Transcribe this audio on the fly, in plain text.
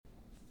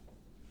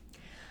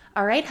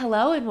All right,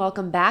 hello, and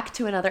welcome back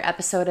to another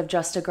episode of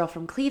Just a Girl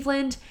from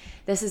Cleveland.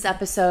 This is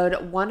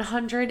episode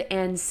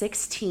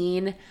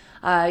 116.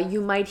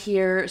 You might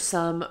hear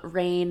some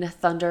rain,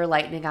 thunder,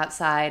 lightning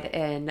outside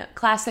in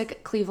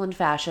classic Cleveland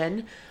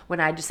fashion. When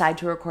I decide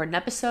to record an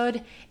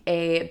episode,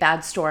 a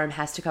bad storm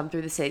has to come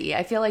through the city.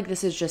 I feel like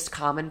this is just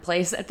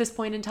commonplace at this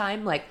point in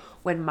time. Like,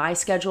 when my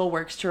schedule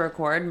works to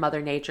record,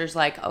 Mother Nature's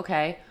like,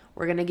 okay,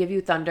 we're going to give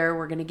you thunder,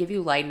 we're going to give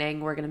you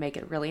lightning, we're going to make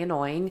it really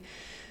annoying.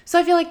 So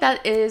I feel like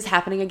that is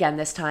happening again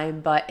this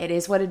time, but it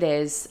is what it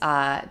is.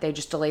 They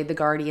just delayed the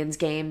Guardians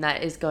game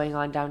that is going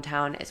on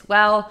downtown as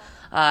well.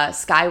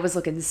 Sky was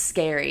looking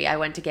scary. I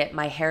went to get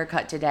my hair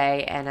cut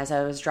today, and as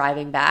I was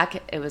driving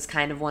back, it was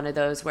kind of one of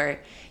those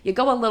where you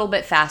go a little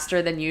bit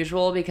faster than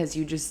usual because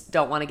you just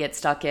don't want to get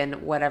stuck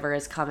in whatever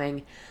is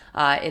coming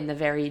in the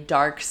very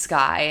dark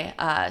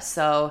sky.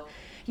 So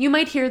you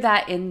might hear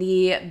that in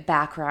the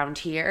background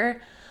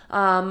here.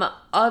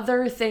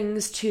 Other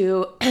things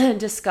to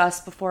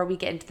discuss before we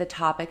get into the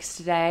topics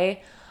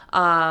today.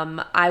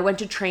 I went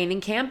to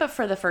training camp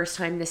for the first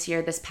time this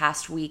year, this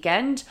past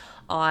weekend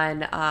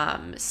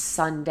on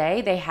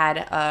Sunday. They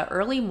had an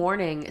early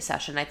morning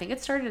session. I think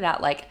it started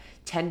at like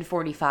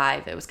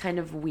 10:45. It was kind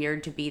of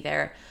weird to be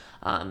there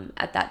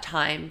at that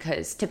time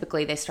because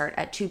typically they start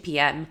at 2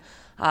 p.m.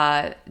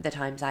 The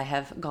times I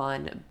have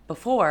gone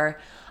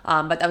before.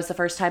 But that was the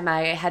first time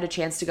I had a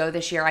chance to go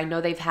this year. I know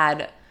they've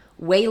had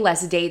way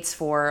less dates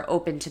for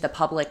open to the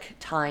public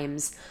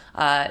times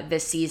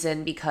this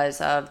season because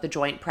of the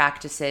joint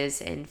practices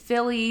in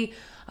Philly,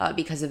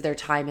 because of their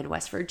time in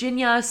West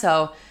Virginia.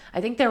 So I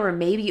think there were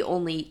maybe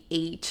only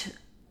 8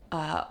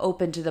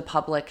 open to the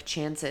public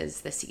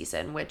chances this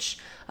season, which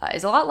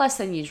is a lot less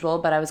than usual,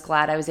 but I was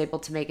glad I was able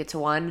to make it to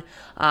one.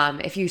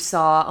 If you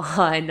saw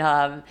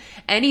on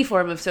any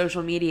form of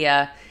social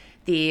media,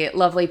 the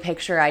lovely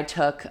picture I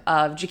took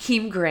of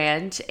Jakeem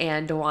Grant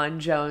and DeJuan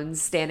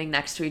Jones standing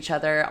next to each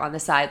other on the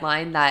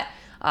sideline that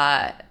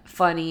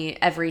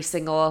funny every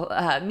single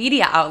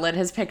media outlet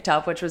has picked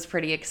up, which was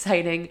pretty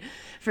exciting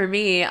for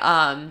me.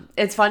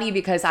 It's funny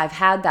because I've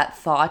had that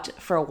thought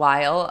for a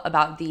while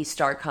about the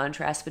stark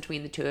contrast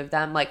between the two of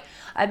them. Like,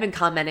 I've been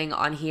commenting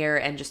on here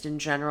and just in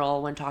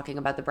general when talking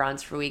about the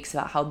Browns for weeks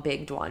about how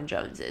big DeJuan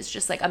Jones is,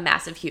 just like a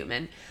massive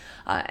human.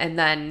 And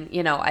then,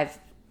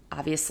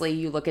 obviously,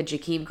 you look at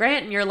Jakeem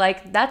Grant and you're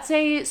like, that's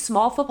a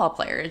small football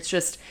player. It's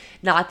just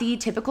not the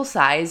typical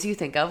size you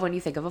think of when you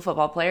think of a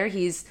football player.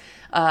 He's,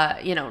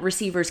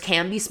 receivers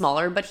can be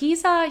smaller, but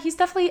he's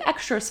definitely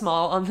extra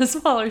small on the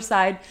smaller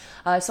side.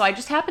 So I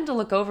just happened to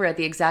look over at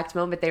the exact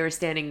moment they were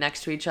standing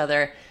next to each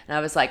other, and I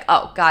was like,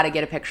 oh, gotta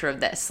get a picture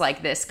of this.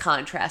 Like, this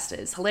contrast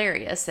is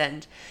hilarious.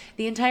 And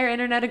the entire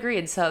internet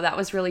agreed. So that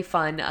was really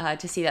fun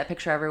to see that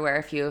picture everywhere.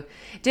 If you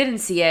didn't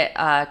see it,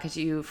 because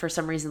you, for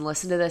some reason,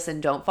 listen to this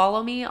and don't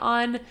follow me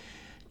on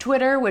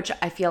Twitter, which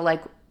I feel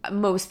like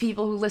most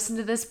people who listen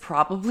to this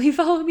probably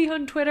follow me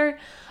on Twitter.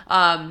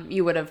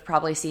 You would have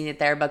probably seen it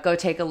there, but go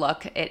take a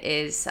look.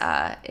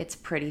 It's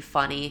pretty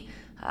funny.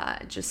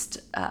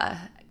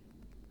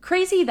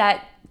 Crazy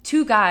that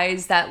two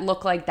guys that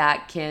look like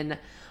that can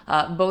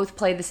both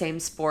play the same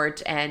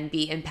sport and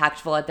be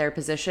impactful at their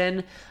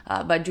position,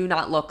 but do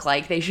not look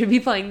like they should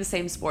be playing the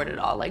same sport at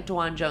all. Like,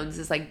 DeJuan Jones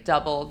is like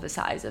double the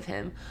size of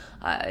him.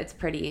 It's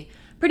pretty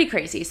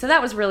crazy. So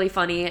that was really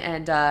funny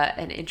and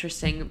an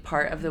interesting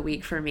part of the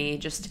week for me.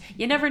 Just,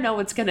 you never know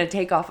what's going to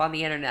take off on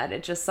the internet.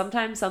 It just,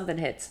 sometimes something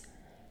hits.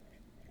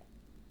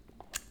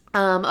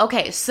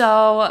 Okay,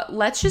 so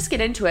let's just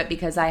get into it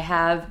because I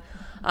have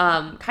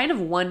kind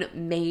of one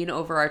main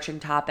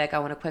overarching topic. I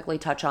want to quickly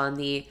touch on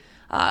the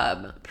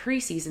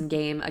preseason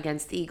game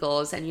against the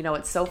Eagles. And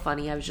it's so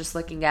funny. I was just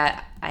looking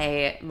at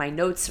my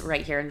notes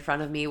right here in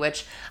front of me,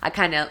 which I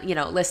kind of,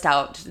 list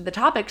out the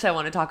topics I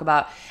want to talk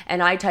about.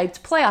 And I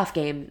typed playoff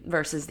game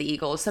versus the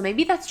Eagles. So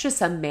maybe that's just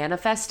some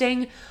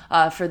manifesting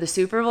for the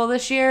Super Bowl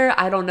this year.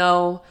 I don't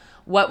know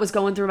what was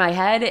going through my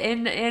head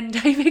in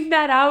typing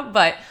that out,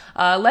 but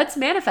let's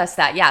manifest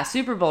that. Yeah,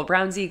 Super Bowl,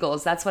 Browns,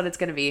 Eagles. That's what it's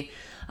going to be.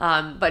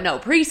 But no,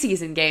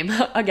 preseason game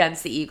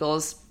against the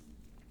Eagles.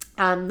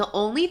 The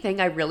only thing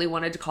I really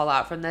wanted to call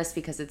out from this,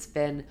 because it's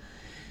been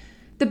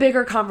the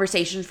bigger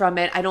conversation from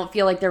it, I don't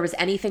feel like there was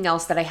anything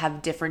else that I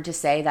have different to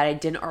say that I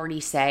didn't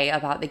already say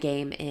about the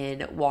game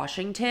in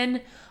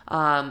Washington.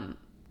 I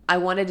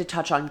wanted to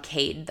touch on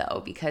Cade,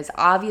 though, because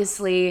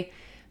obviously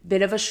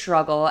bit of a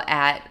struggle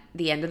at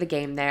the end of the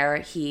game there.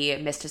 He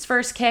missed his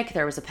first kick.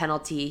 There was a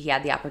penalty. He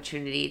had the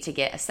opportunity to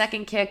get a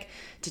second kick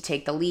to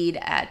take the lead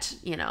at,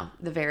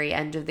 the very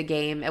end of the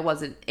game. It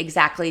wasn't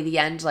exactly the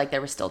end, like there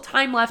was still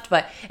time left,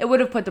 but it would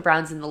have put the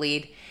Browns in the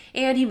lead,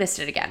 and he missed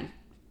it again.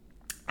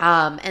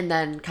 And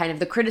then kind of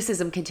the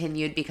criticism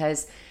continued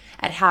because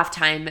at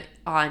halftime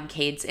on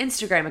Cade's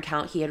Instagram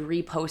account, he had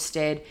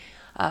reposted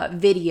a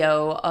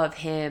video of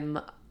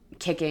him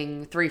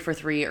kicking 3 for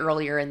 3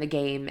 earlier in the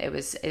game. It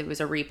was a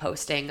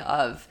reposting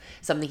of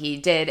something he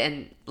did,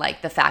 and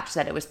like the fact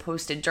that it was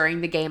posted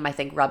during the game, I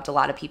think rubbed a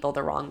lot of people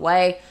the wrong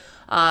way.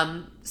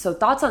 So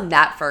thoughts on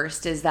that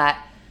first is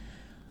that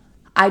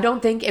I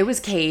don't think it was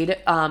Cade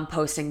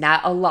posting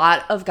that. A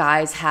lot of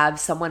guys have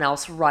someone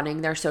else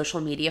running their social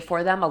media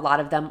for them. A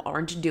lot of them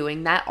aren't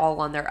doing that all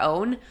on their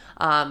own.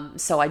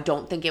 So I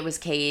don't think it was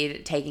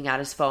Cade taking out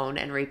his phone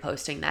and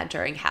reposting that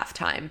during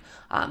halftime.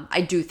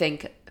 I do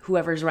think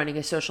whoever's running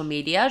his social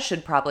media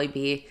should probably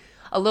be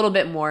a little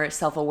bit more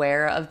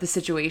self-aware of the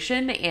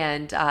situation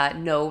and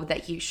know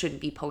that he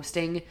shouldn't be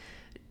posting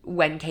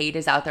when Cade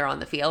is out there on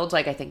the field.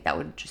 Like, I think that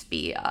would just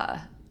be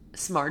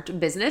smart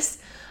business.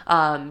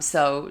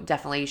 So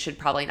definitely should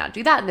probably not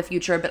do that in the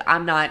future, but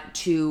I'm not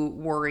too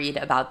worried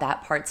about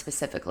that part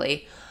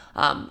specifically.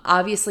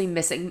 Obviously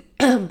missing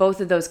both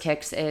of those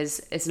kicks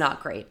is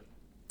not great.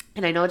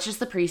 And I know it's just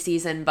the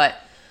preseason, but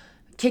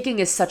kicking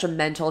is such a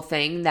mental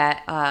thing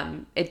that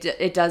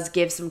it does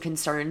give some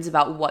concerns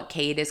about what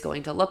Cade is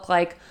going to look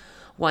like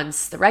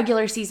once the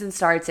regular season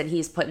starts and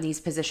he's put in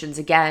these positions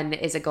again.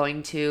 Is it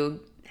going to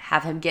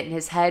have him get in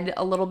his head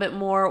a little bit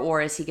more,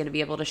 or is he going to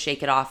be able to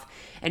shake it off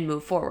and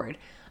move forward?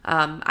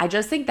 I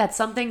just think that's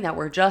something that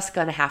we're just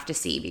going to have to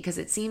see, because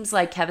it seems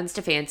like Kevin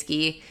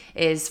Stefanski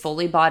is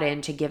fully bought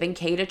into giving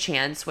Cade a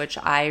chance, which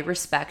I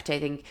respect. I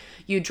think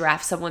you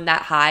draft someone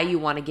that high, you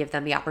want to give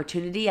them the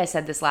opportunity. I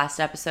said this last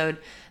episode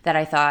that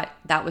I thought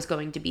that was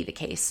going to be the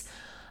case.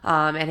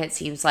 And it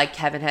seems like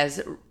Kevin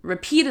has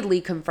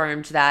repeatedly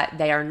confirmed that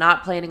they are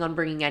not planning on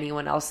bringing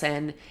anyone else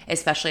in,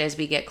 especially as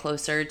we get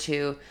closer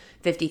to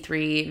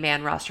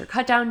 53-man roster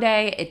cutdown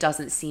day. It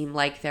doesn't seem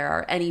like there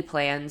are any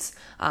plans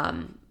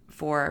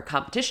for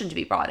competition to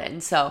be brought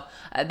in. So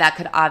that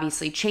could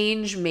obviously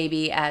change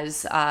maybe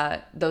as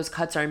those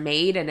cuts are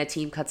made and a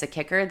team cuts a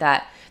kicker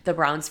that the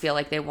Browns feel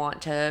like they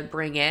want to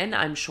bring in.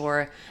 I'm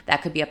sure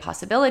that could be a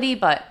possibility,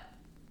 but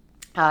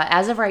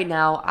as of right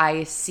now,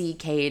 I see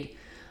Cade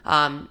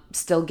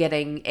still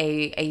getting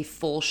a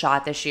full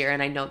shot this year,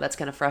 and I know that's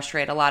going to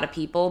frustrate a lot of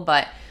people,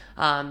 but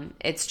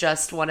it's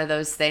just one of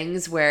those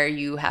things where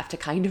you have to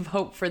kind of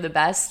hope for the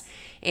best.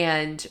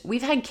 And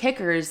we've had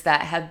kickers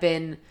that have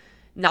been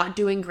not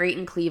doing great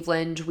in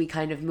Cleveland. We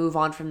kind of move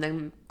on from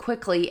them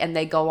quickly and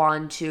they go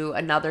on to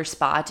another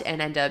spot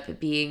and end up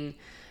being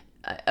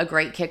a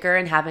great kicker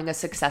and having a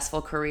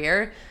successful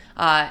career.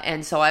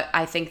 And so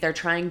I think they're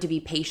trying to be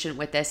patient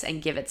with this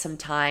and give it some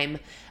time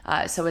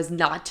so as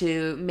not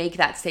to make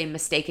that same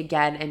mistake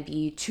again and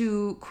be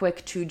too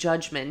quick to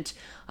judgment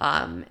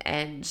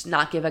and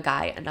not give a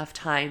guy enough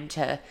time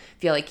to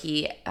feel like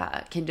he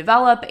can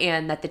develop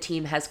and that the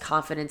team has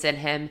confidence in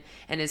him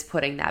and is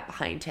putting that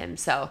behind him.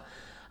 So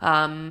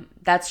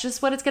that's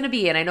just what it's going to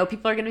be. And I know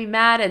people are going to be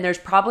mad, and there's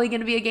probably going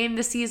to be a game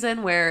this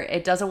season where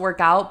it doesn't work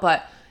out,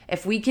 but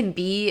if we can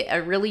be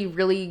a really,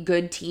 really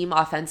good team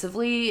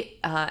offensively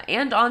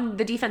and on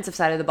the defensive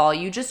side of the ball,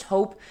 you just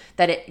hope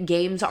that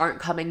games aren't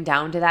coming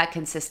down to that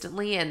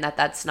consistently and that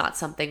that's not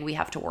something we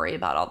have to worry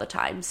about all the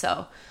time.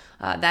 So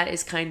that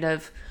is kind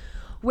of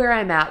where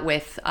I'm at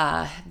with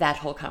that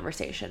whole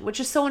conversation, which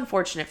is so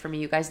unfortunate for me.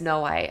 You guys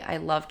know I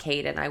love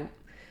Cade and I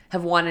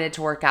have wanted it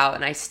to work out,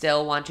 and I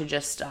still want to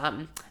just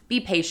be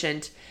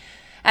patient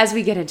as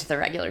we get into the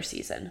regular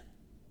season.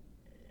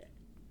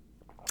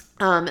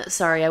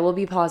 Sorry, I will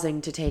be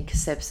pausing to take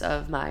sips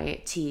of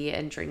my tea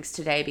and drinks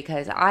today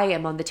because I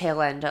am on the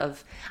tail end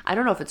of, I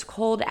don't know if it's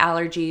cold,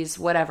 allergies,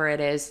 whatever it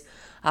is.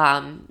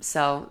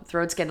 So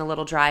throat's getting a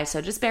little dry.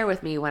 So just bear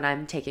with me when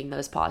I'm taking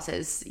those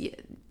pauses.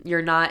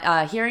 You're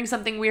not hearing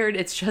something weird.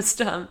 It's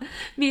just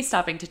me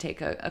stopping to take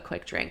a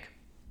quick drink.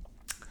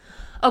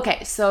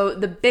 Okay, so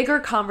the bigger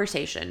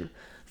conversation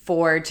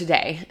for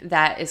today,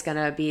 that is going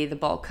to be the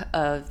bulk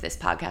of this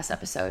podcast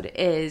episode,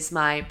 is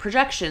my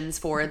projections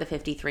for the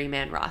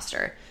 53-man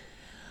roster.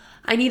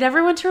 I need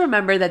everyone to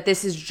remember that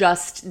this is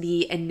just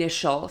the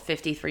initial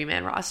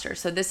 53-man roster.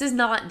 So this is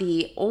not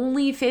the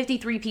only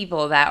 53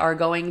 people that are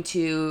going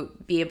to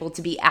be able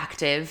to be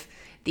active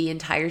the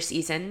entire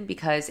season,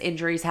 because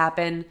injuries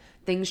happen,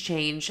 things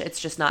change. It's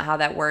just not how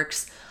that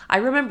works. I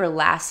remember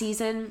last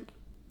season,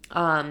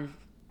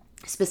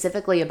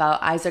 specifically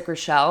about Isaac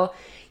Rochelle,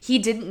 he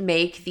didn't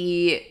make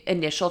the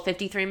initial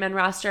 53-man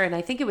roster, and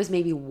I think it was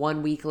maybe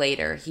 1 week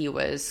later he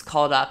was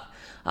called up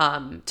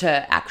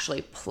to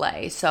actually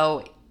play.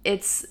 So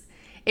it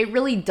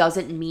really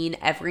doesn't mean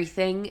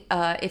everything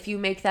if you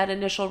make that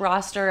initial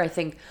roster. I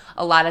think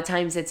a lot of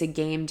times it's a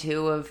game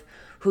too of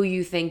who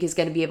you think is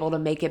going to be able to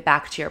make it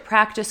back to your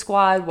practice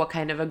squad, what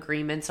kind of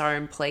agreements are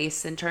in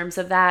place in terms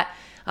of that.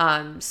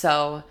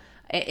 So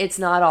it's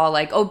not all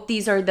like, oh,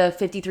 these are the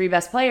 53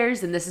 best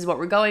players and this is what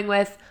we're going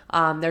with.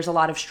 There's a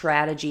lot of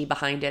strategy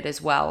behind it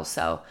as well.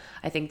 So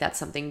I think that's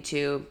something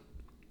to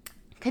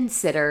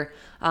consider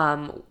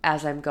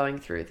as I'm going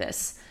through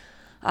this.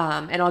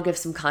 And I'll give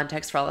some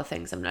context for all the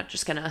things. I'm not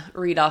just going to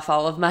read off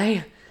all of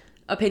my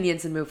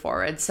opinions and move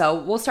forward. So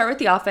we'll start with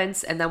the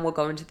offense and then we'll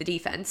go into the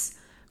defense.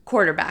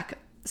 Quarterback.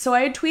 So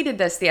I had tweeted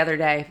this the other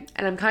day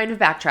and I'm kind of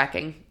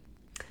backtracking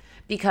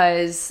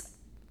because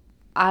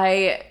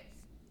I,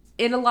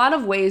 in a lot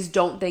of ways,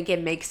 don't think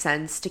it makes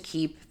sense to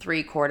keep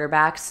 3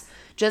 quarterbacks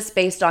just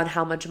based on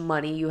how much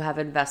money you have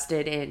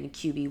invested in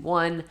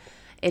QB1.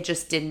 It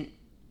just didn't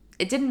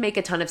it didn't make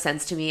a ton of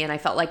sense to me, and I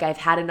felt like I've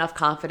had enough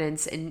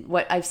confidence in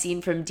what I've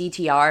seen from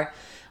DTR.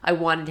 I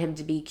wanted him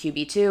to be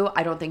QB2.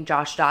 I don't think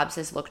Josh Dobbs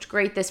has looked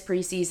great this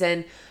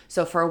preseason.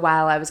 So for a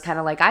while, I was kind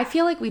of like, I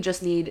feel like we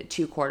just need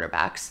 2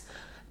 quarterbacks.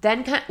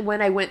 Then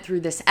when I went through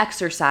this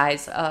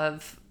exercise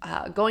of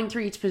going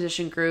through each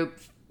position group,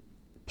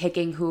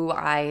 picking who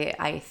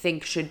I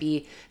think should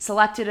be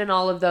selected in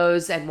all of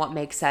those and what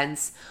makes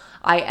sense,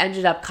 I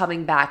ended up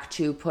coming back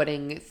to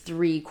putting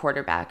 3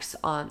 quarterbacks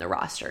on the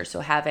roster. So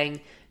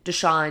having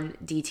Deshaun,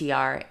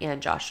 DTR,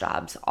 and Josh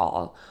Dobbs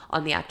all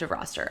on the active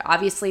roster.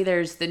 Obviously,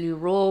 there's the new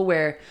rule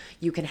where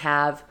you can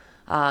have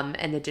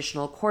an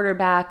additional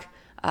quarterback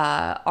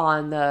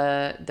on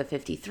the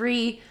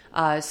 53.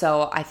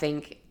 So I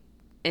think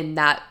in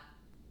that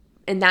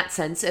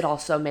sense, it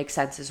also makes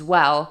sense as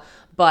well.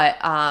 But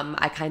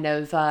I kind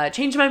of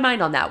changed my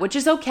mind on that, which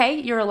is okay.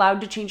 You're allowed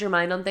to change your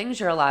mind on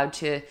things. You're allowed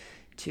to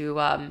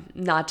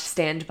not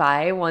stand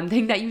by one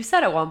thing that you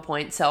said at one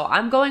point. So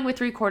I'm going with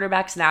 3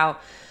 quarterbacks now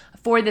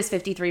for this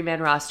 53-man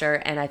roster,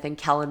 and I think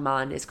Kellen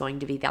Mond is going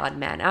to be the odd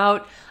man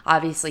out.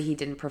 Obviously, he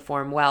didn't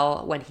perform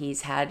well when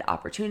he's had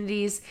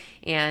opportunities,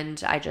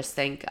 and I just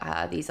think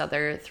these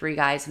other 3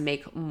 guys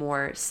make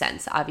more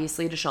sense.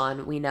 Obviously,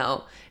 Deshaun, we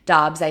know.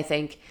 Dobbs, I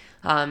think,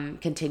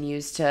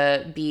 continues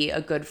to be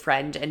a good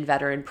friend and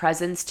veteran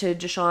presence to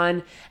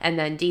Deshaun, and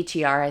then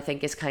DTR, I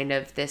think, is kind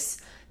of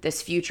this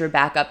future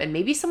backup, and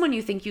maybe someone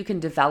you think you can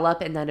develop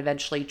and then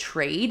eventually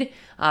trade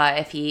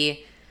if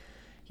he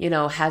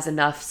has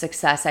enough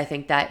success. I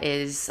think that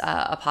is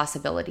a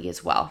possibility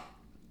as well.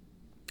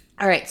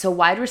 All right, so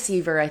wide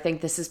receiver, I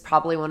think this is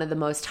probably one of the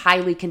most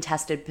highly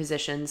contested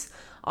positions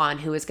on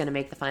who is going to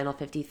make the final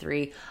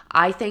 53.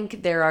 I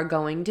think there are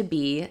going to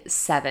be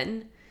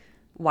 7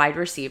 wide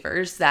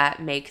receivers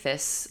that make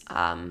this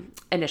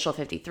initial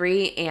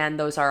 53, and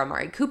those are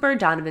Amari Cooper,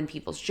 Donovan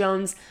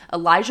Peoples-Jones,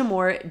 Elijah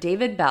Moore,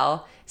 David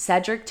Bell,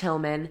 Cedric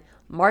Tillman,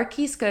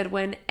 Marquise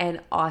Goodwin,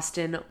 and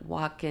Austin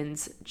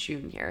Watkins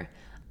Jr.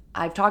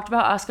 I've talked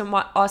about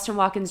Austin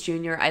Watkins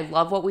Jr. I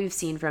love what we've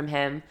seen from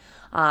him.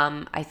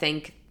 I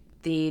think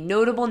the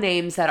notable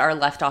names that are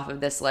left off of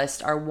this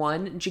list are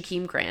 1,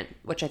 Jakeem Grant,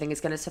 which I think is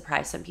going to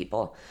surprise some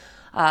people.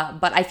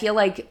 But I feel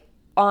like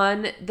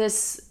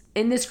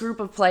in this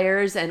group of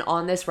players and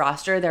on this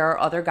roster, there are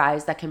other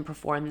guys that can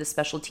perform the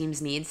special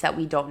teams needs that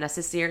we don't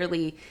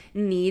necessarily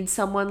need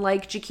someone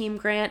like Jakeem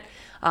Grant,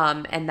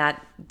 and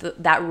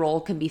that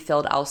role can be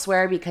filled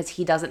elsewhere because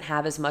he doesn't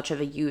have as much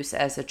of a use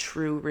as a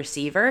true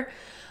receiver.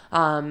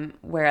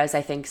 Whereas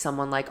I think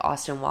someone like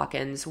Austin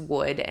Watkins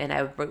would, and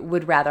I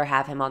would rather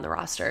have him on the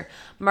roster.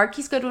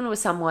 Marquise Goodwin was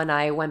someone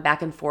I went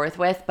back and forth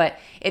with, but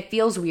it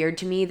feels weird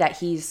to me that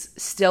he's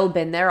still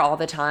been there all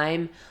the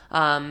time.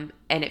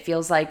 And it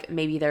feels like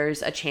maybe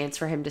there's a chance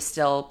for him to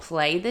still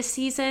play this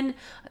season.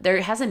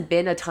 There hasn't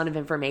been a ton of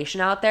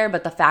information out there,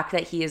 but the fact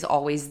that he is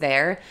always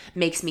there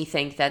makes me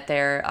think that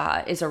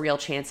there is a real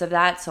chance of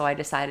that. So I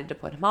decided to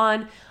put him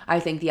on. I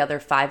think the other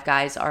 5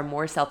 guys are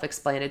more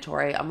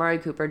self-explanatory. Amari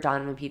Cooper,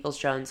 Donovan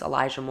Peoples-Jones,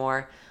 Elijah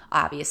Moore,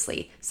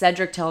 obviously.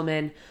 Cedric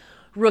Tillman,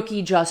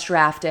 rookie just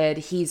drafted.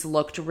 He's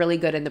looked really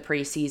good in the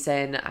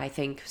preseason. I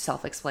think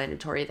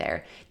self-explanatory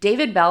there.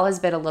 David Bell has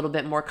been a little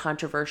bit more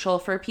controversial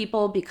for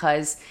people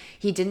because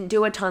he didn't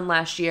do a ton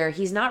last year.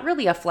 He's not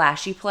really a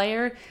flashy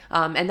player,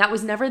 and that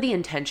was never the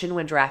intention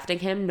when drafting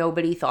him.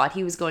 Nobody thought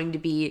he was going to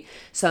be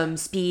some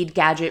speed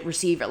gadget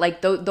receiver. Like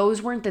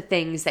those weren't the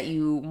things that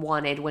you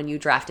wanted when you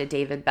drafted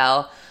David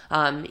Bell.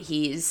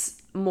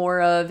 He's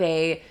more of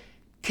a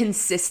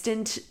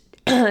consistent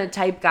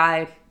type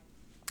guy.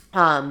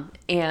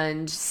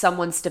 And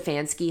someone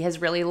Stefanski has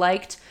really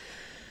liked.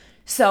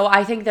 So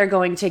I think they're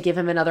going to give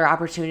him another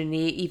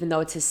opportunity, even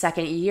though it's his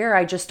second year.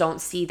 I just don't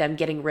see them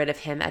getting rid of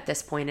him at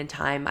this point in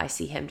time. I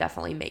see him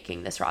definitely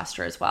making this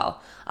roster as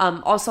well.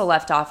 Also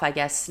left off, I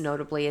guess,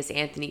 notably is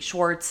Anthony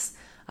Schwartz.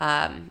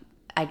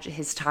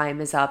 His time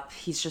is up.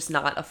 He's just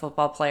not a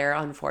football player,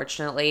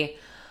 unfortunately.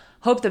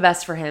 Hope the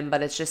best for him,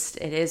 but it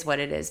is what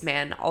it is,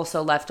 man.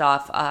 Also left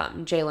off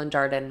Jalen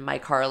Darden,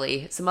 Mike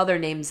Harley, some other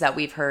names that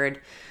we've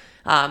heard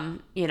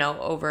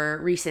over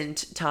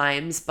recent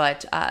times,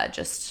 but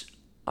just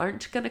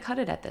aren't going to cut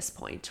it at this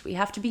point. We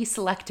have to be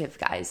selective,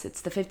 guys.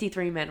 It's the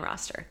 53-man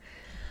roster.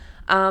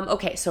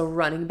 Okay, so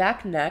running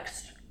back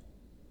next.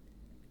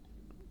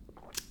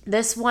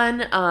 This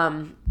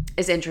one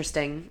is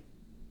interesting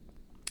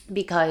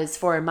because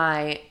for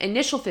my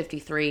initial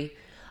 53,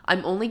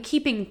 I'm only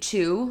keeping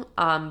 2,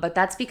 but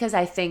that's because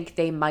I think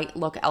they might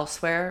look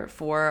elsewhere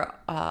for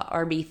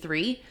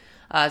RB3.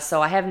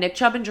 So I have Nick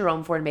Chubb and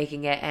Jerome Ford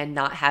making it and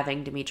not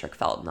having Demetric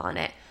Felton on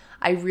it.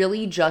 I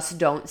really just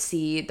don't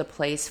see the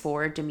place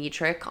for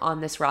Demetric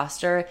on this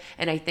roster,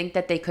 and I think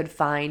that they could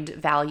find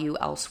value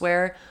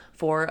elsewhere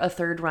for a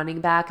third running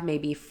back,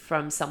 maybe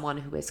from someone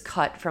who is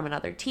cut from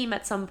another team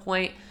at some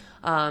point.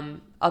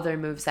 Other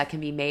moves that can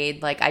be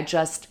made.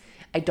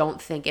 I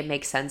don't think it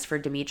makes sense for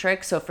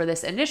Demetric. So for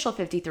this initial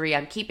 53,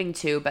 I'm keeping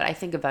 2, but I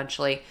think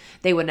eventually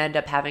they would end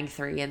up having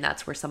 3, and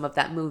that's where some of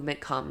that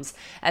movement comes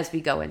as we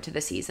go into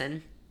the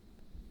season.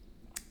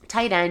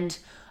 Tight end,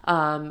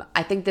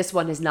 I think this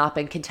one has not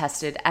been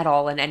contested at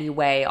all in any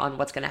way on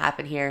what's going to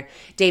happen here.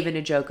 David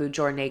Njoku,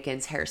 Jordan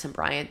Akins, Harrison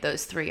Bryant,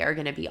 those three are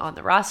going to be on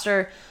the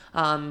roster.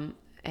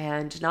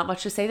 And not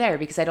much to say there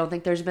because I don't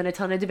think there's been a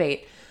ton of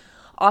debate.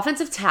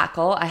 Offensive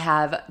tackle, I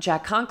have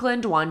Jack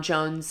Conklin, Dwan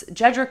Jones,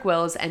 Jedrick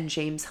Wills, and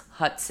James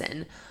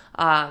Hudson.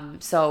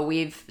 So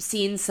we've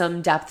seen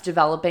some depth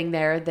developing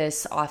there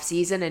this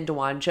offseason in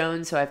Dwan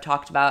Jones, who I've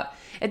talked about.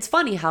 It's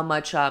funny how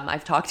much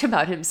I've talked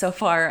about him so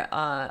far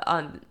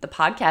on the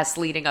podcast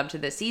leading up to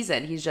this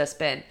season. He's just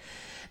been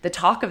the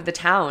talk of the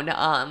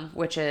town,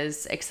 which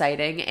is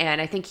exciting. And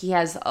I think he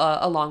has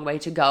a long way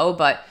to go,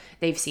 but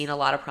they've seen a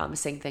lot of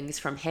promising things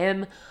from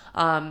him.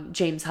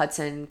 James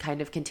Hudson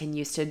kind of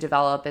continues to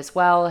develop as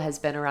well, has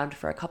been around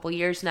for a couple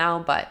years now,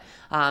 but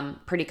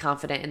pretty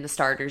confident in the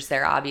starters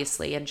there,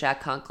 obviously. And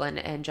Jack Conklin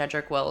and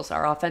Jedrick Wills,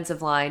 our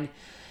offensive line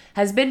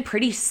has been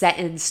pretty set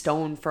in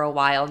stone for a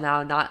while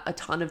now. Not a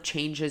ton of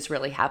changes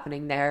really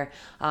happening there,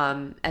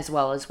 as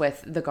well as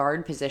with the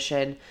guard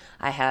position.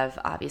 I have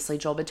obviously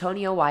Joel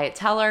Bitonio, Wyatt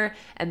Teller,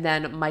 and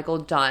then Michael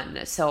Dunn.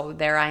 So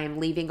there I am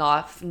leaving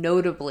off,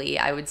 notably,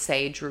 I would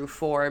say, Drew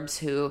Forbes,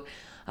 who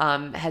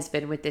has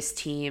been with this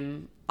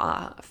team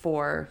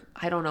for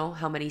I don't know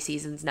how many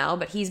seasons now,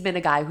 but he's been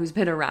a guy who's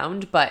been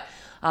around, but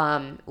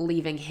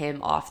leaving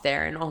him off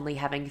there and only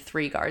having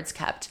 3 guards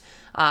kept.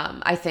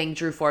 I think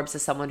Drew Forbes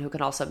is someone who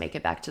can also make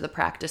it back to the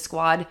practice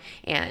squad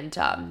and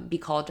be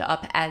called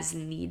up as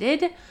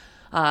needed.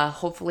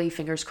 Hopefully,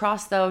 fingers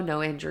crossed though,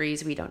 no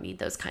injuries. We don't need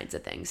those kinds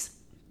of things.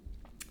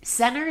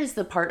 Center is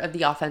the part of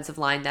the offensive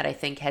line that I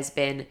think has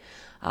been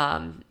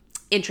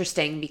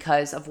interesting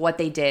because of what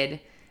they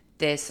did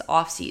this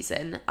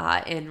offseason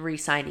in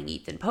re-signing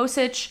Ethan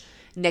Posich.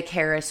 Nick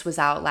Harris was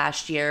out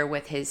last year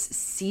with his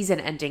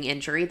season-ending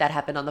injury that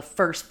happened on the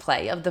first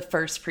play of the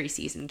first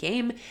preseason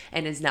game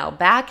and is now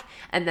back.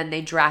 And then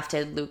they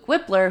drafted Luke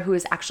Whippler, who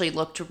has actually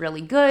looked really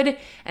good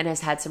and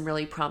has had some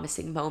really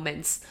promising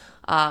moments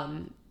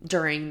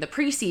during the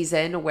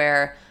preseason,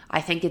 where I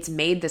think it's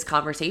made this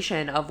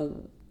conversation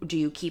of, do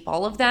you keep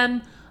all of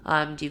them?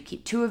 Do you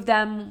keep 2 of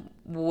them?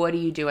 What do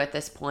you do at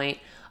this point?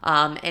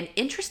 And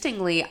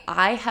interestingly,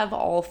 I have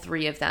all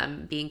 3 of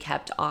them being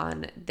kept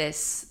on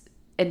this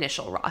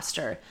initial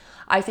roster.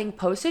 I think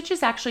Posich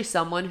is actually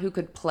someone who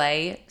could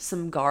play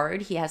some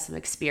guard. He has some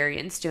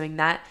experience doing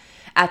that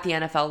at the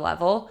NFL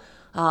level.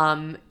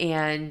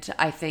 And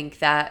I think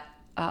that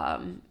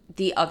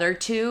the other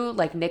 2,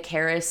 like Nick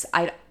Harris,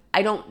 I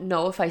don't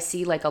know if I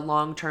see like a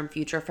long-term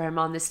future for him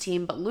on this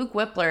team, but Luke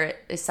Whippler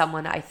is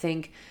someone I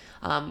think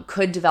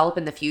could develop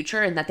in the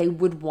future and that they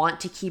would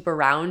want to keep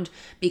around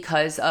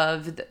because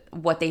of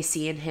what they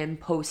see in him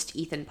post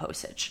Ethan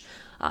Posich.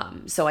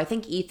 So I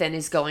think Ethan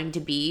is going to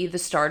be the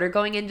starter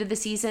going into the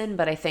season,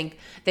 but I think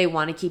they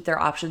want to keep their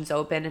options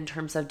open in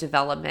terms of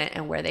development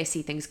and where they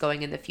see things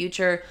going in the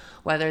future,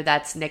 whether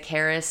that's Nick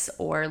Harris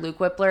or Luke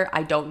Whippler.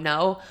 I don't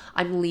know.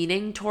 I'm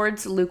leaning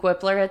towards Luke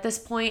Whippler at this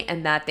point,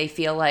 and that they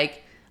feel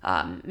like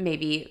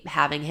maybe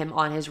having him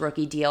on his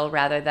rookie deal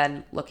rather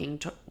than looking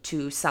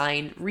to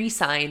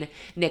re-sign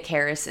Nick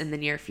Harris in the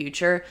near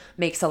future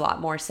makes a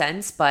lot more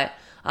sense. But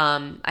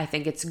I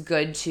think it's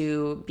good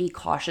to be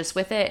cautious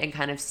with it and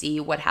kind of see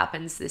what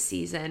happens this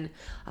season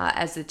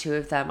as the 2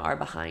 of them are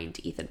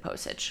behind Ethan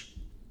Posich.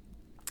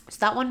 So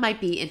that one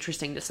might be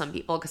interesting to some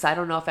people because I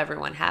don't know if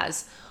everyone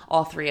has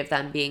all 3 of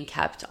them being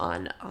kept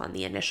on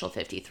the initial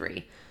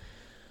 53.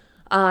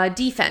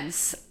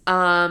 Defense,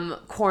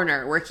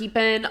 corner, we're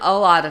keeping a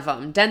lot of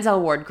them.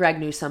 Denzel Ward, Greg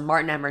Newsome,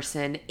 Martin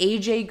Emerson,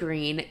 AJ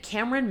Green,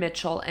 Cameron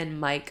Mitchell, and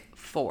Mike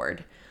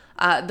Ford.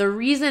 The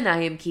reason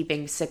I am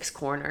keeping 6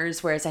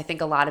 corners, whereas I think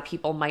a lot of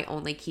people might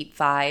only keep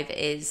 5,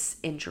 is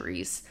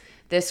injuries.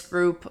 This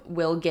group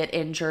will get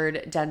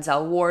injured.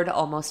 Denzel Ward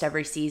almost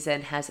every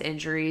season has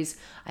injuries.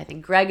 I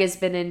think Greg has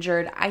been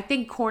injured. I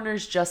think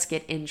corners just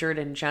get injured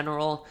in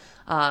general.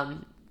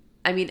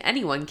 I mean,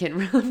 anyone can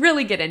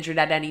really get injured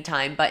at any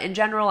time, but in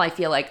general, I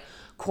feel like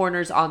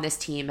corners on this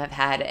team have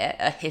had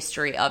a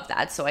history of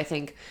that. So I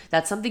think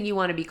that's something you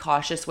want to be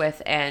cautious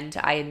with, and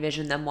I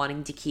envision them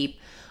wanting to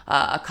keep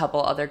a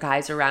couple other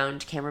guys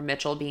around, Cameron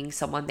Mitchell being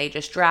someone they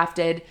just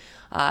drafted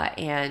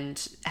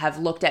and have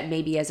looked at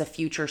maybe as a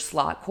future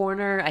slot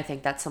corner. I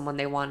think that's someone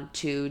they want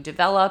to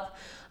develop.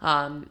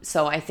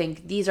 So I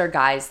think these are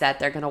guys that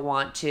they're going to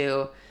want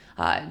to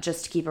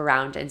just keep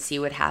around and see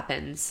what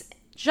happens,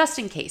 just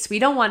in case. We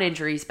don't want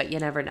injuries, but you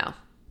never know.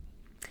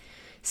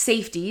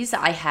 Safeties,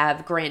 I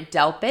have Grant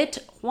Delpit,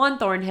 Juan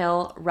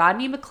Thornhill,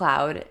 Rodney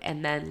McLeod,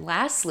 and then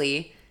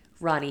lastly,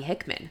 Ronnie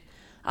Hickman.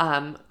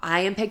 I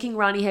am picking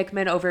Ronnie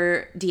Hickman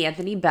over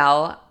D'Anthony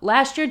Bell.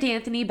 Last year,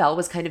 D'Anthony Bell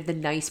was kind of the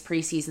nice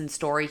preseason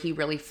story. He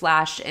really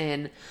flashed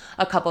in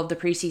a couple of the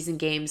preseason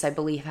games, I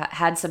believe,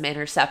 had some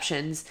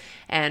interceptions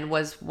and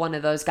was one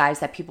of those guys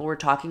that people were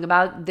talking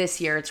about.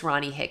 This year, it's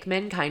Ronnie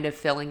Hickman kind of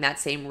filling that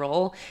same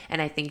role, and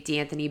I think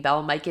D'Anthony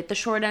Bell might get the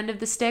short end of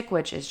the stick,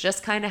 which is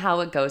just kind of how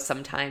it goes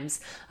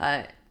sometimes.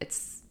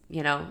 It's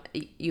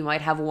you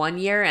might have 1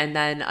 year and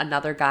then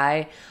another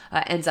guy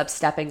ends up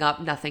stepping up.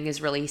 Nothing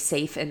is really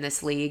safe in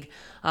this league.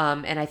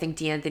 And I think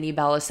DeAnthony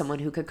Bell is someone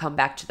who could come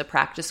back to the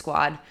practice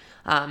squad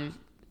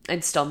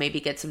and still maybe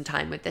get some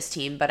time with this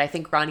team. But I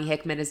think Ronnie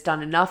Hickman has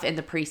done enough in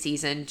the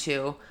preseason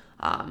to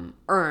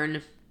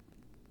earn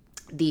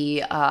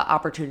the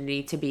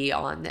opportunity to be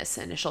on this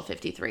initial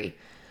 53.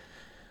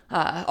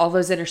 All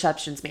those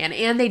interceptions, man.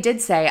 And they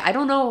did say, I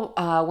don't know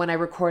when I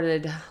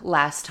recorded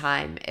last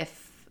time, if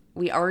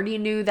we already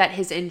knew that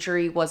his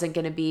injury wasn't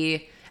going to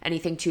be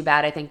anything too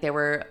bad. I think they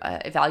were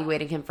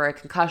evaluating him for a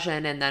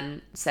concussion and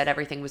then said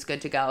everything was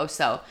good to go.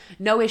 So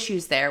no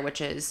issues there,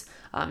 which is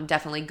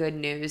definitely good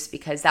news,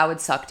 because that would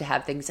suck to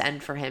have things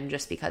end for him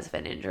just because of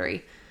an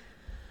injury.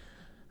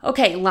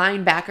 Okay,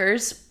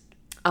 linebackers.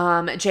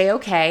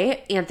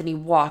 JOK, Anthony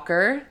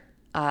Walker,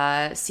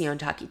 Sion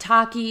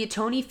Takitaki,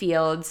 Tony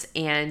Fields,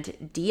 and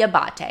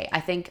Diabate.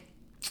 I think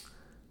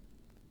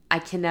I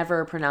can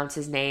never pronounce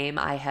his name.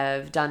 I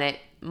have done it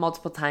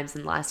multiple times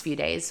in the last few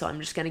days, so I'm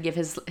just going to give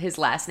his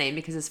last name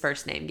because his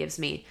first name gives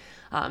me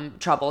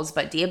troubles.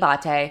 But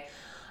Diabate,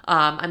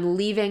 I'm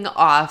leaving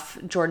off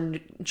Jordan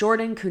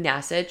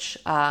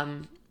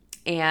Kunasic,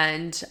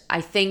 and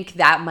I think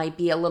that might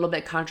be a little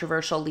bit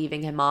controversial,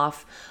 leaving him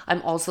off.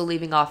 I'm also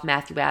leaving off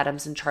Matthew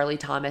Adams and Charlie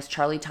Thomas.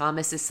 Charlie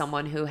Thomas is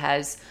someone who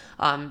has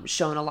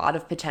shown a lot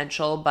of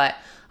potential, but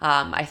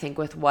I think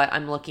with what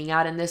I'm looking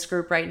at in this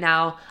group right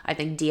now, I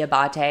think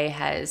Diabate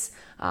has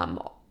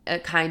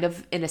kind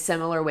of in a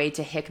similar way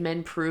to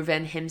Hickman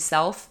proven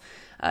himself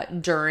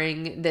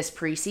during this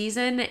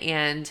preseason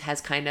and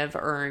has kind of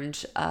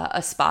earned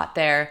a spot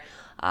there.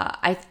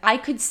 I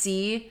could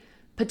see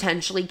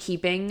potentially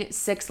keeping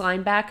 6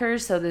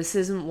 linebackers, so this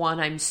isn't one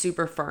I'm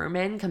super firm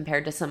in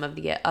compared to some of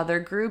the other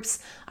groups.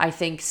 I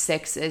think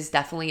 6 is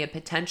definitely a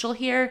potential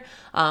here,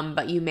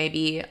 but you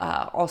maybe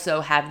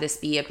also have this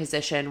be a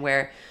position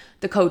where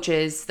the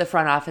coaches, the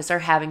front office are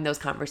having those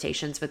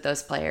conversations with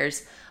those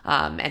players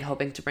and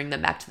hoping to bring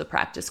them back to the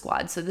practice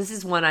squad. So this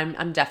is one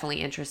I'm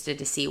definitely interested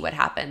to see what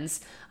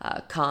happens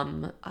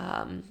come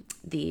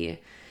the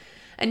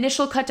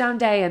initial cutdown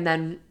day and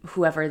then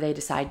whoever they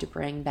decide to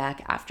bring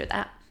back after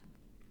that.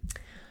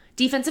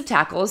 Defensive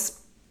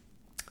tackles,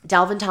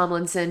 Dalvin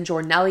Tomlinson,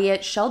 Jordan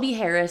Elliott, Shelby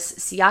Harris,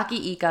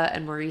 Siaki Ika,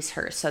 and Maurice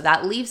Hurst. So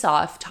that leaves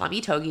off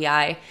Tommy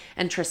Togiai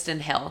and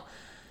Tristan Hill.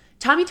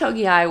 Tommy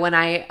Togiai, when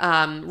I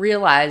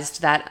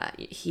realized that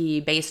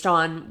he, based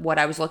on what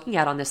I was looking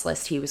at on this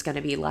list, he was going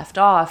to be left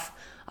off,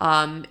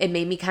 it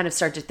made me kind of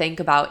start to think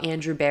about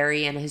Andrew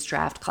Berry and his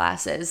draft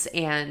classes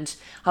and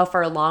how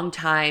for a long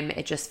time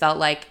it just felt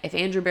like if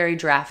Andrew Berry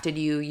drafted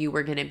you, you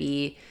were going to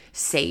be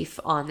safe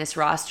on this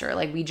roster.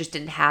 Like we just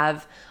didn't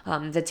have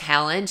the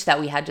talent that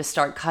we had to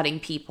start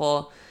cutting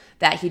people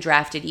that he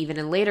drafted even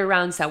in later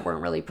rounds that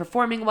weren't really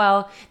performing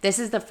well. This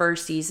is the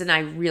first season I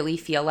really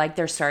feel like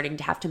they're starting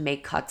to have to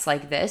make cuts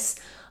like this,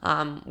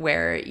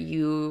 where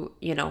you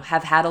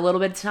have had a little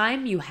bit of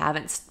time, you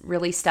haven't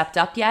really stepped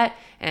up yet.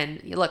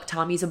 And look,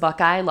 Tommy's a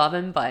Buckeye, I love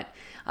him, but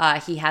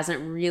he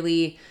hasn't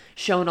really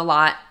shown a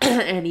lot,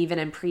 and even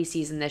in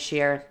preseason this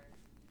year.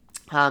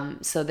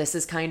 So this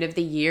is kind of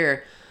the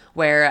year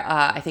where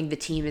I think the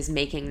team is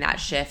making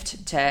that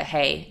shift to,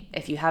 hey,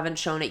 if you haven't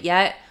shown it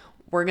yet,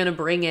 we're going to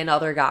bring in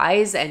other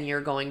guys and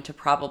you're going to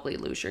probably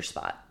lose your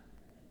spot.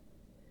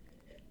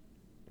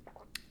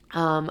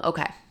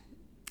 Okay.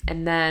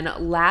 And then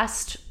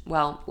last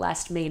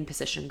main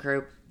position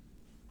group,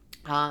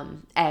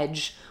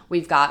 edge,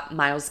 we've got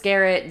Myles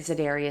Garrett,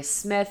 Zadarius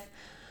Smith,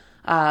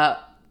 Obania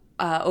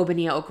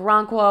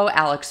Okoronkwo,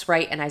 Alex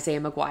Wright, and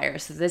Isaiah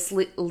McGuire. So this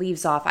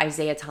leaves off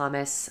Isaiah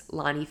Thomas,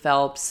 Lonnie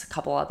Phelps, a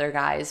couple other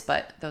guys,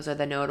 but those are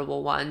the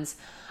notable ones.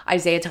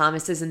 Isaiah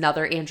Thomas is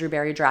another Andrew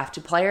Berry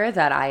drafted player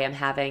that I am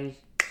having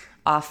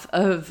off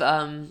of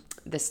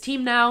this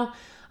team now.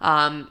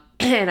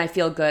 And I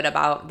feel good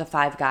about the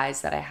 5 guys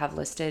that I have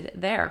listed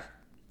there.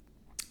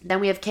 Then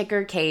we have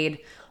kicker Cade,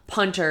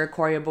 punter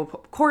Corey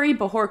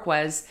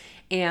Bojorquez,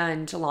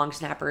 and long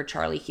snapper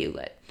Charlie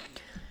Hewlett.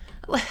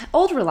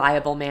 Old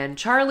reliable man.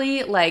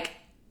 Charlie,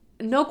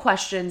 no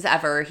questions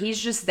ever. He's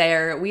just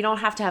there. We don't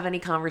have to have any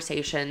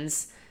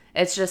conversations.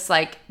 It's just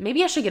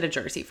maybe I should get a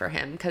jersey for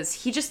him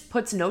because he just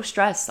puts no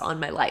stress on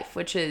my life,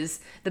 which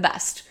is the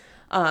best.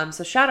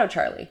 So shout out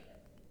Charlie.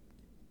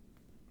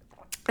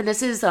 And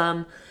this is,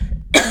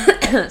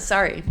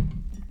 sorry.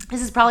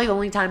 This is probably the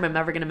only time I'm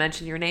ever going to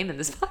mention your name in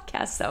this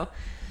podcast, so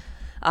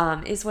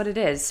is what it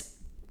is.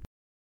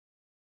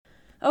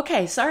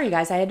 Okay, sorry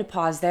guys, I had to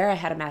pause there. I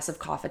had a massive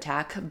cough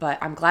attack, but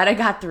I'm glad I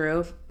got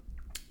through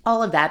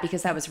all of that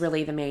because that was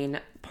really the main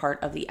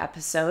part of the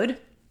episode.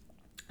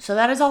 So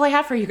that is all I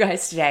have for you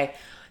guys today.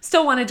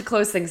 Still wanted to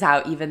close things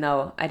out even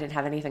though I didn't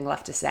have anything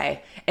left to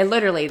say. And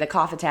literally the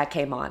cough attack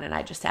came on and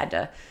I just had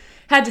to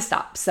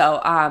stop.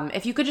 So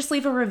if you could just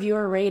leave a review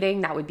or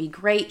rating, that would be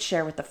great.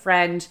 Share with a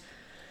friend.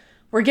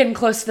 We're getting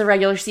close to the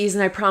regular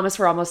season. I promise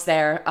we're almost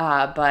there,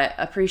 but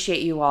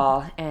appreciate you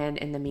all. And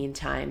in the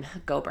meantime,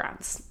 go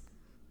Browns.